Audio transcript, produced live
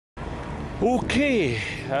Okay,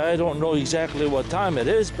 I don't know exactly what time it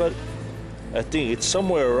is, but I think it's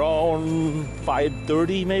somewhere around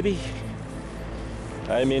 5:30 maybe.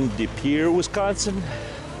 I'm in De Pere, Wisconsin.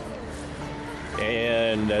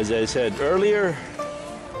 And as I said earlier,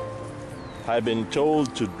 I've been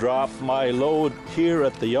told to drop my load here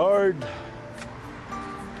at the yard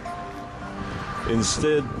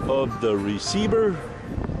instead of the receiver.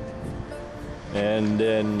 And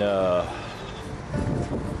then,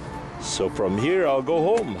 so from here I'll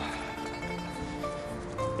go home.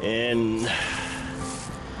 And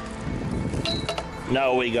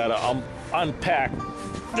now we gotta unpack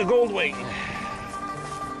the goldwing.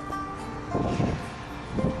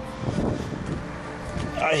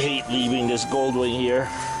 I hate leaving this goldwing here.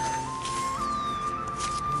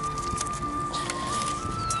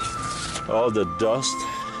 All the dust.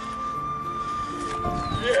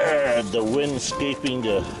 Yeah, the wind escaping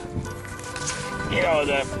the,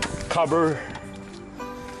 the cover.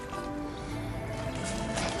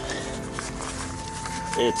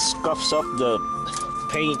 It scuffs up the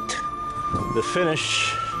paint, the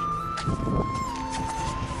finish.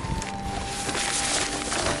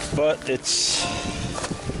 But it's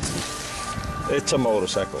a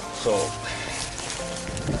motorcycle, so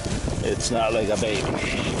it's not like a baby.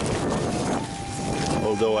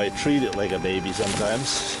 Although I treat it like a baby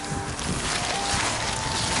sometimes.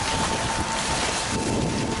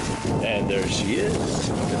 And there she is.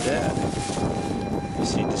 Look at that. You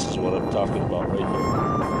see, this is what I'm talking about right here.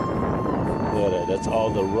 Look at that. That's all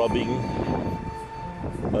the rubbing.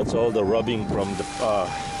 That's all the rubbing from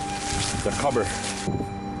the cover.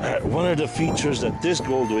 One of the features that this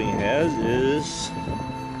goldwing has is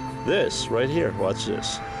this right here. Watch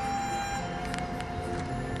this.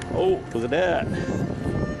 Oh, look at that.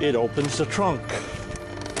 It opens the trunk.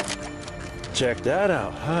 Check that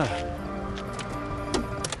out, huh?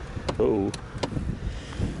 Oh,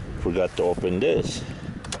 forgot to open this.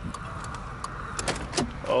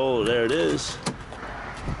 Oh, there it is.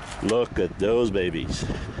 Look at those babies.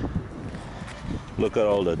 Look at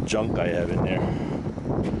all the junk I have in there.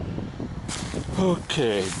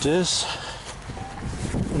 Okay, this,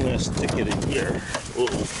 I'm gonna stick it in here. Oh,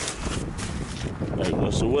 there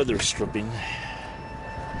goes the weather stripping.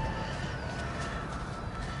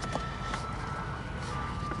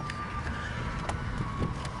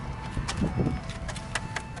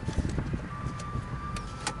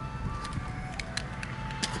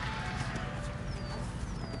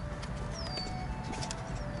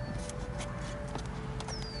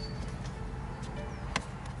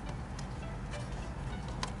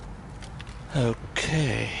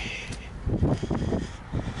 Okay.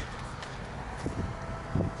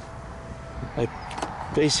 I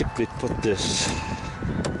basically put this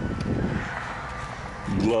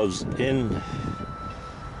gloves in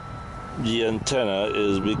the antenna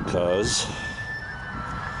is because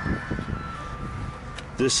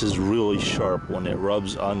this is really sharp when it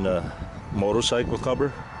rubs on the motorcycle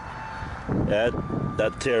cover.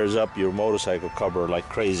 That tears up your motorcycle cover like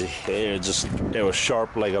crazy. It was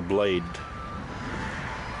sharp like a blade.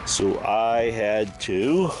 So I had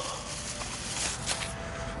to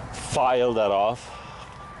file that off,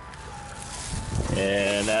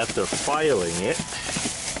 and after filing it,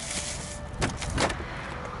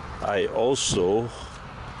 I also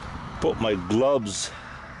put my gloves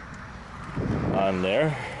on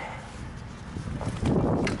there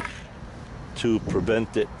to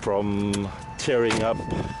prevent it from tearing up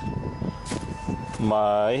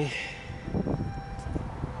my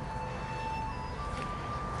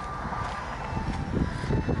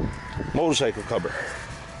motorcycle cover.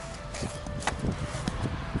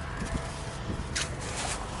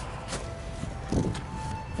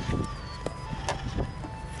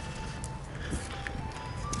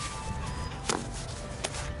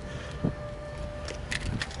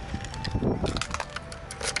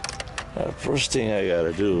 First thing I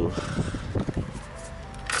gotta do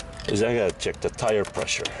is I gotta check the tire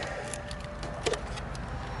pressure.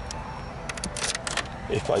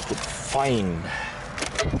 If I could find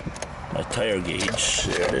my tire gauge,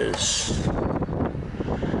 there it is.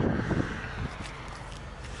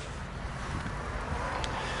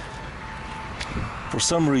 For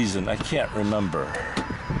some reason, I can't remember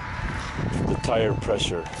the tire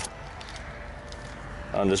pressure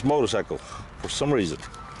on this motorcycle. For some reason,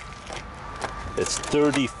 it's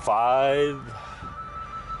 35.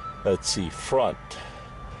 Let's see, front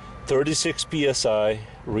 36 psi,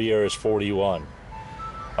 rear is 41.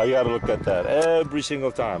 I gotta look at that every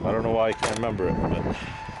single time. I don't know why I can't remember it, but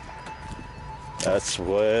that's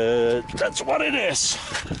what it is.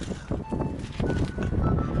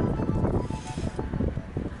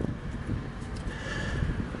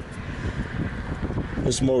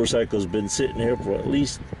 This motorcycle's been sitting here for at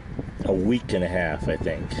least a week and a half, I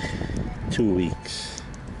think. 2 weeks.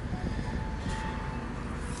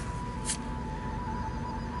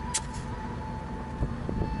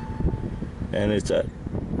 And it's at,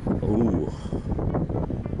 ooh,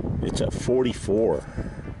 it's at 44.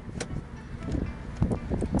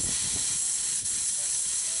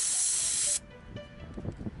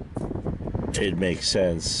 It makes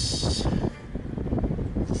sense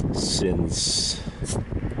since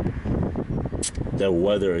the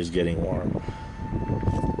weather is getting warm.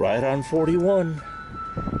 Right on 41.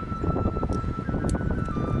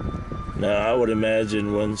 Now I would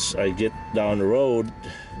imagine once I get down the road,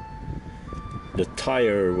 the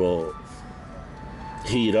tire will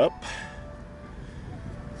heat up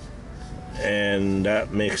and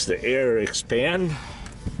that makes the air expand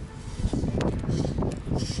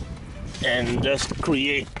and just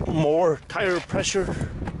create more tire pressure.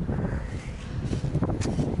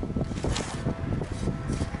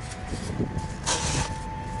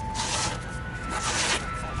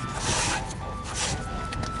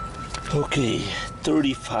 Okay,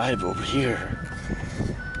 35 over here.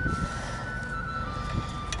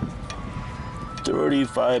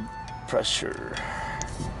 35 pressure.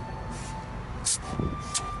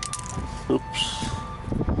 Oops.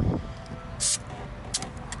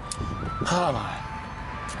 Come on.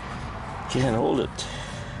 Can't hold it.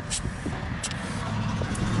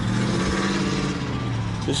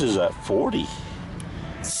 This is at 40.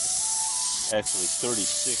 Actually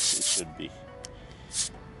 36 it should be.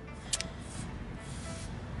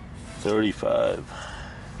 35.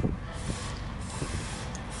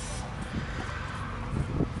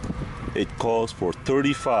 It calls for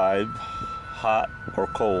 35, hot or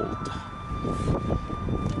cold.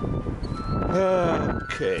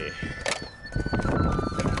 Okay.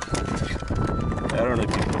 I don't know if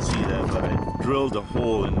you can see that, but I drilled a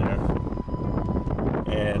hole in there.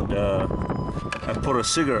 And I put a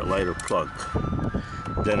cigarette lighter plug.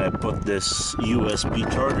 Then I put this USB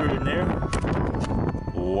charger in there.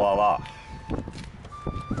 Voila.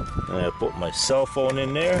 And I put my cell phone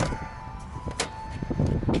in there.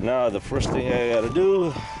 Now the first thing I gotta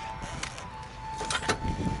do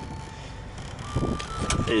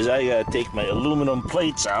is I gotta take my aluminum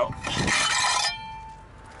plates out.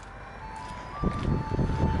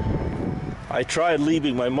 I tried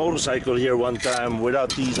leaving my motorcycle here one time without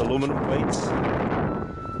these aluminum plates,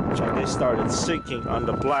 so they started sinking on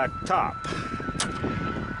the black top.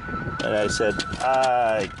 And I said,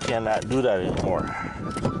 I cannot do that anymore.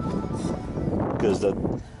 Because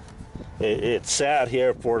it sat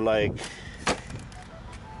here for like,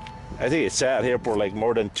 I think it sat here for like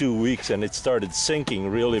more than 2 weeks and it started sinking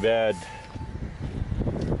really bad.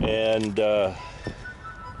 And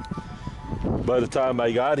by the time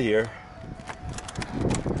I got here,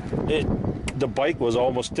 the bike was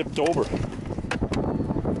almost tipped over.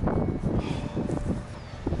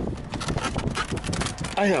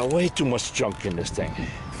 I got way too much junk in this thing.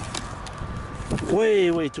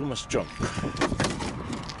 Way too much junk.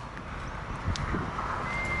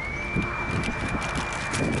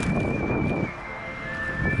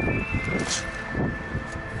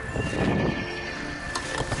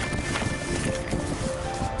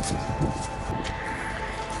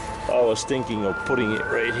 I was thinking of putting it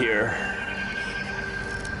right here.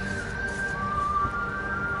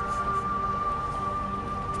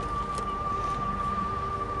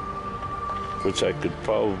 Which I could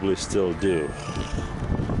probably still do.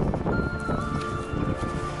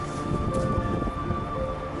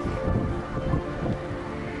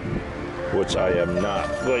 Which I am not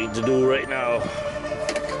going to do right now.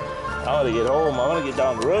 I want to get home. I want to get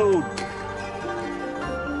down the road.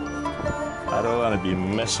 I don't want to be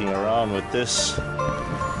messing around with this.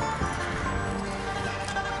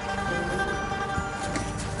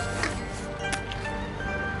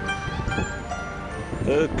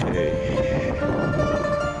 Okay.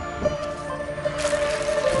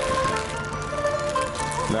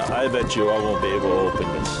 Now I bet you I won't be able to open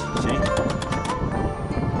this. See?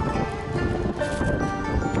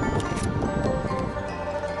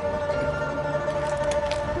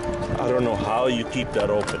 I don't know how you keep that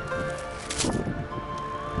open.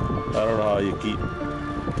 I don't know how you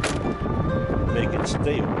make it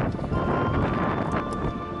stay open.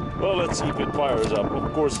 Well, let's see if it fires up.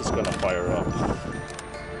 Of course it's gonna fire up.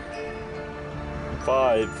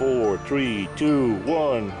 5, 4, 3, 2,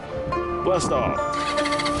 1, blast off.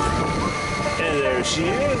 And there she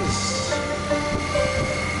is.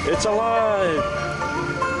 It's alive.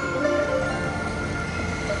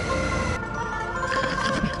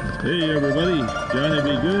 Hey everybody, Johnny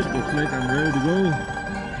be good. Looks like I'm ready to go.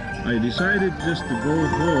 I decided just to go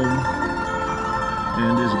home,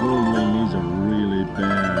 and this goldwing needs a really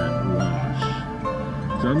bad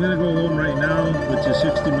wash. So I'm gonna go home right now, which is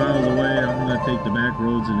 60 miles away. I'm gonna take the back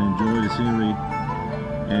roads and enjoy the scenery,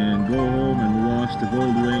 and go home and wash the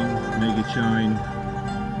goldwing, make it shine.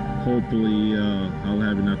 Hopefully I'll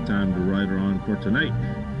have enough time to ride around for tonight.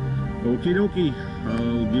 Okie dokie,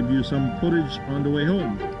 I'll give you some footage on the way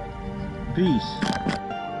home. Peace.